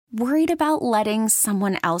Worried about letting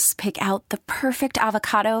someone else pick out the perfect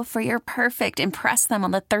avocado for your perfect impress them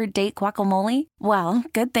on the third date guacamole? Well,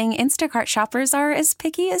 good thing Instacart shoppers are as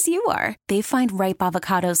picky as you are. They find ripe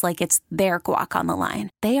avocados like it's their guac on the line.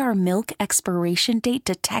 They are milk expiration date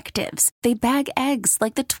detectives. They bag eggs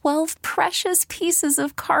like the 12 precious pieces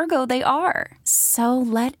of cargo they are. So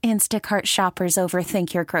let Instacart shoppers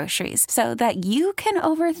overthink your groceries so that you can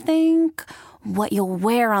overthink what you'll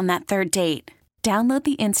wear on that third date. Download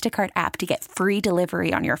the Instacart app to get free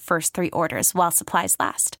delivery on your first 3 orders while supplies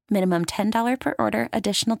last. Minimum $10 per order.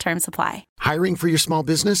 Additional terms apply. Hiring for your small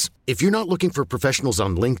business? If you're not looking for professionals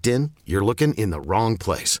on LinkedIn, you're looking in the wrong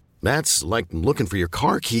place. That's like looking for your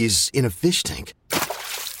car keys in a fish tank.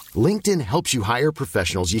 LinkedIn helps you hire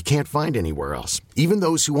professionals you can't find anywhere else, even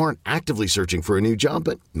those who aren't actively searching for a new job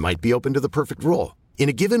but might be open to the perfect role. In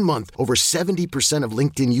a given month, over 70% of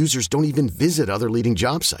LinkedIn users don't even visit other leading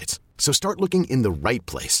job sites. So start looking in the right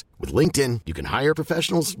place. With LinkedIn, you can hire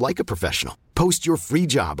professionals like a professional. Post your free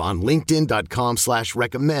job on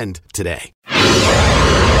linkedin.com/recommend today.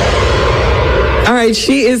 All right,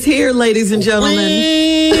 she is here, ladies and gentlemen.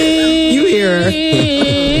 You hear her.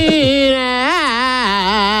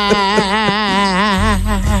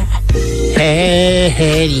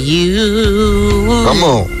 Had you Come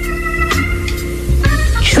on.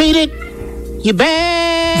 treated you bad.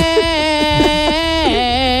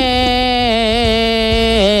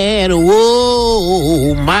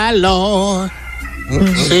 Whoa, my Lord.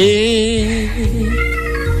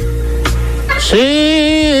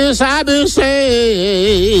 Since I've been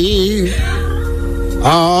saved,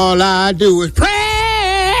 all I do is pray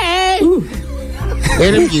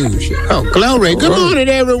and abuse you. Oh, glory. Good morning,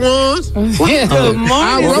 everyone. Good morning.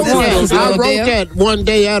 I wrote that one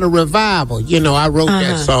day at a revival. You know, I wrote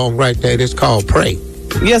that song right there. It's called Pray.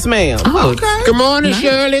 Yes, ma'am. Oh, okay. Good morning,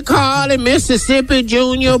 Shirley, Carly, Mississippi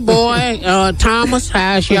Junior, boy, Thomas.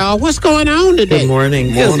 How's y'all? What's going on today? Good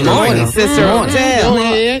morning. Good morning, Sister Odell. Go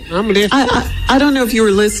ahead. I'm listening. I don't know if you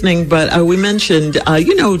were listening, but we mentioned,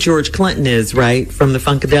 you know who George Clinton is, right? From the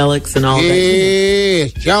Funkadelics and all that.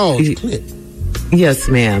 Yes, George Clinton. Yes,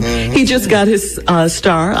 ma'am. He just got his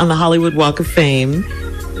star on the Hollywood Walk of Fame.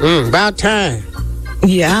 About time.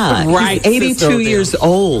 Yeah, Right, he's 82 Sister years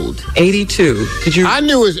old. 82. Did you? I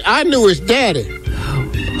knew his daddy,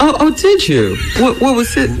 Oh, did you? What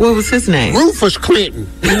was his name? Rufus Clinton.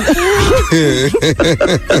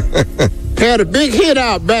 Had a big hit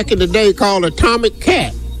out back in the day called Atomic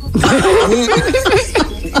Cat.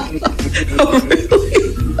 Oh, really?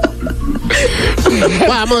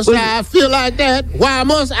 Why must I feel like that? Why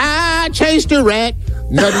must I chase the rat?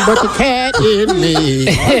 Nothing but the cat in me.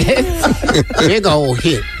 Big old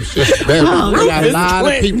hit. A lot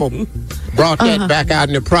of people brought that back out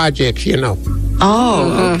in the projects, you know.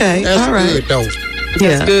 Oh, okay. That's all right. good, though.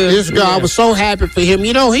 Yeah. This guy, I was so happy for him.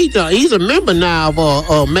 You know, he's a member now of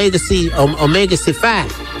Omega Psi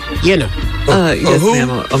 5. You know. Yes, ma'am.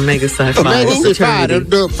 Omega Psi Phi. Omega Psi Phi,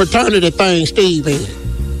 the fraternity thing Steve in.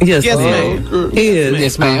 Yes, Yes, ma'am. ma'am. He is.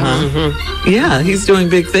 Yes, ma'am. Yeah, he's doing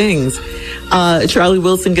big things. Charlie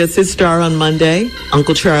Wilson gets his star on Monday.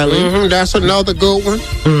 Uncle Charlie. That's another good one.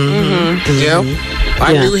 Yep.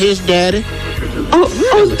 I knew his daddy. Oh,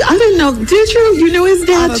 I didn't know. Did you? You knew his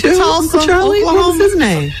dad too? Tulsa, Uncle Charlie? What was his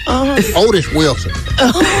name? Otis Wilson.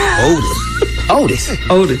 Otis.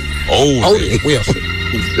 Otis Wilson.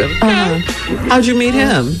 How'd you meet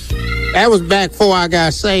him? That was back before I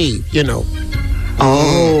got saved, you know.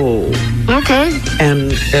 Oh. Okay.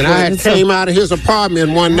 And I had came out of his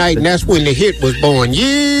apartment one night, and that's when the hit was born.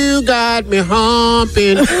 You got me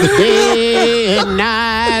humping day and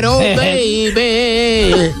night, oh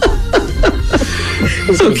baby.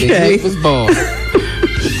 Okay. It was born.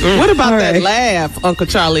 What about that laugh Uncle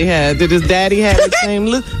Charlie had? Did his daddy have the same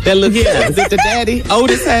look? That look, yeah. Did the daddy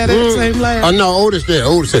Otis had that same laugh? Oh no, Otis did.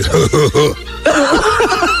 Otis said.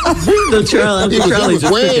 Charlie He was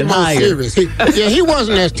just way thinking more higher. serious. He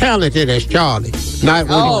wasn't as talented as Charlie. Not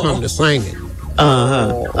when it come to singing.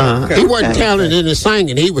 He wasn't talented in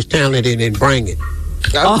singing. He was talented in bringing.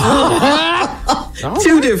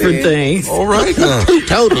 Two different things. All right. Two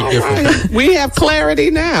totally different. We have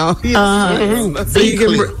clarity now. So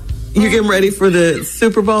you getting ready for the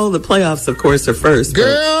Super Bowl? The playoffs, of course, are first.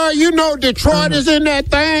 Girl, you know Detroit is in that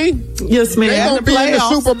thing. Yes, ma'am. They gonna be in the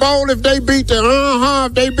Super Bowl if they beat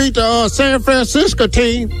the San Francisco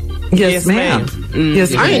team. Yes, ma'am.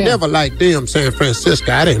 Yes, ma'am. I ain't never liked them, San Francisco.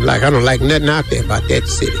 I don't like nothing out there about that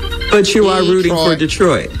city. But you are rooting for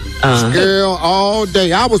Detroit. Girl, all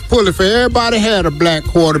day. I was pulling for everybody had a black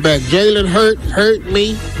quarterback. Jalen hurt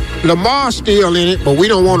me. Lamar's still in it, but we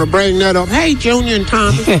don't want to bring that up. Hey, Junior and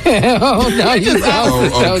Tommy. Oh, no, you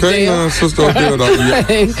don't. Okay, now, Sister Odell.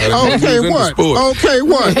 Okay, what? Okay,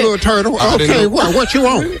 what, little turtle? Okay, what? What you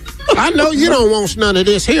want? I know you don't want none of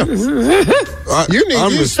this here.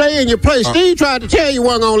 You stay in your place. Steve tried to tell you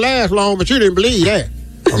wasn't going to last long, but you didn't believe that.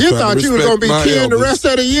 You thought you was going to be king the rest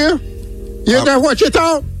of the year? That's what you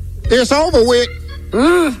thought? It's over with.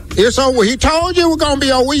 It's over. He told you it was going to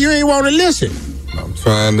be over. You ain't want to listen. I'm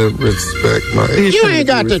trying to respect my... You ain't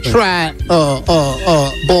got to try,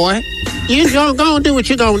 boy. You gonna do what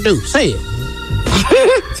you gonna do. Say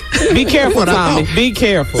it. Be careful, Tommy. Be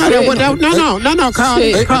careful. No,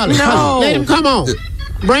 Carly. No. Let him come on.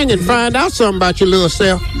 Bring it. Find out something about your little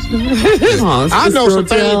self. I know some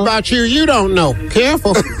things about you you don't know.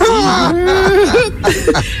 Careful.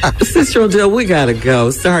 Sister Odell, we gotta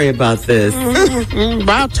go. Sorry about this.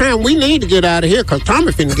 About time we need to get out of here because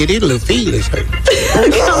Tommy finna get his little feelings hurt.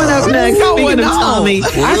 Coming up next, speaking of Tommy.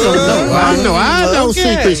 I know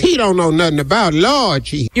secrets he don't know nothing about. Lord,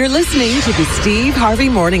 gee. You're listening to the Steve Harvey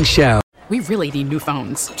Morning Show. We really need new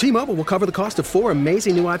phones. T-Mobile will cover the cost of 4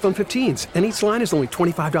 amazing new iPhone 15s, and each line is only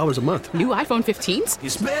 $25 a month. New iPhone 15s?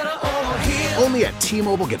 It's better over here. Only at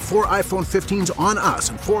T-Mobile, get 4 iPhone 15s on us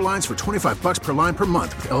and 4 lines for $25 per line per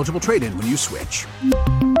month with eligible trade-in when you switch.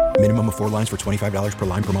 Minimum of 4 lines for $25 per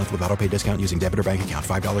line per month with autopay discount using debit or bank account.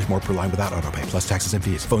 $5 more per line without autopay, plus taxes and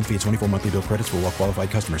fees. Phone fee at 24 monthly bill credits for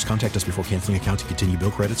well-qualified customers. Contact us before canceling account to continue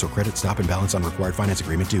bill credits or credit stop and balance on required finance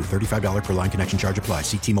agreement due. $35 per line connection charge applies.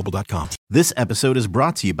 See T-Mobile.com. This episode is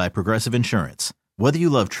brought to you by Progressive Insurance. Whether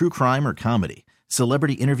you love true crime or comedy,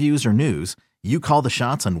 celebrity interviews or news, you call the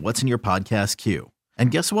shots on what's in your podcast queue.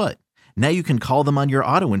 And guess what? Now you can call them on your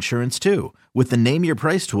auto insurance too with the Name Your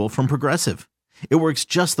Price tool from Progressive. It works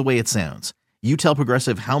just the way it sounds. You tell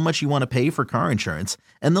Progressive how much you want to pay for car insurance,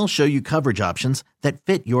 and they'll show you coverage options that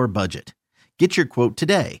fit your budget. Get your quote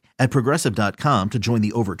today at Progressive.com to join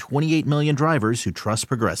the over 28 million drivers who trust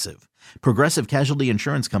Progressive. Progressive Casualty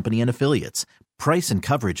Insurance Company and Affiliates. Price and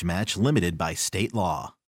coverage match limited by state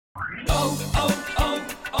law.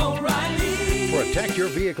 O'Reilly. Protect your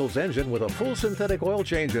vehicle's engine with a full synthetic oil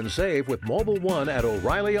change and save with Mobil 1 at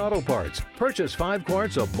O'Reilly Auto Parts. Purchase 5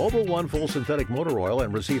 quarts of Mobil 1 full synthetic motor oil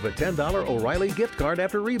and receive a $10 O'Reilly gift card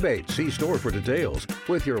after rebate. See store for details.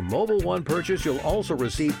 With your Mobil 1 purchase, you'll also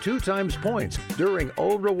receive 2 times points during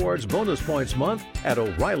Old Rewards Bonus Points Month at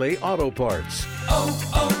O'Reilly Auto Parts.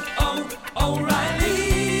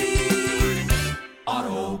 O'Reilly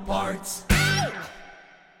Auto Parts.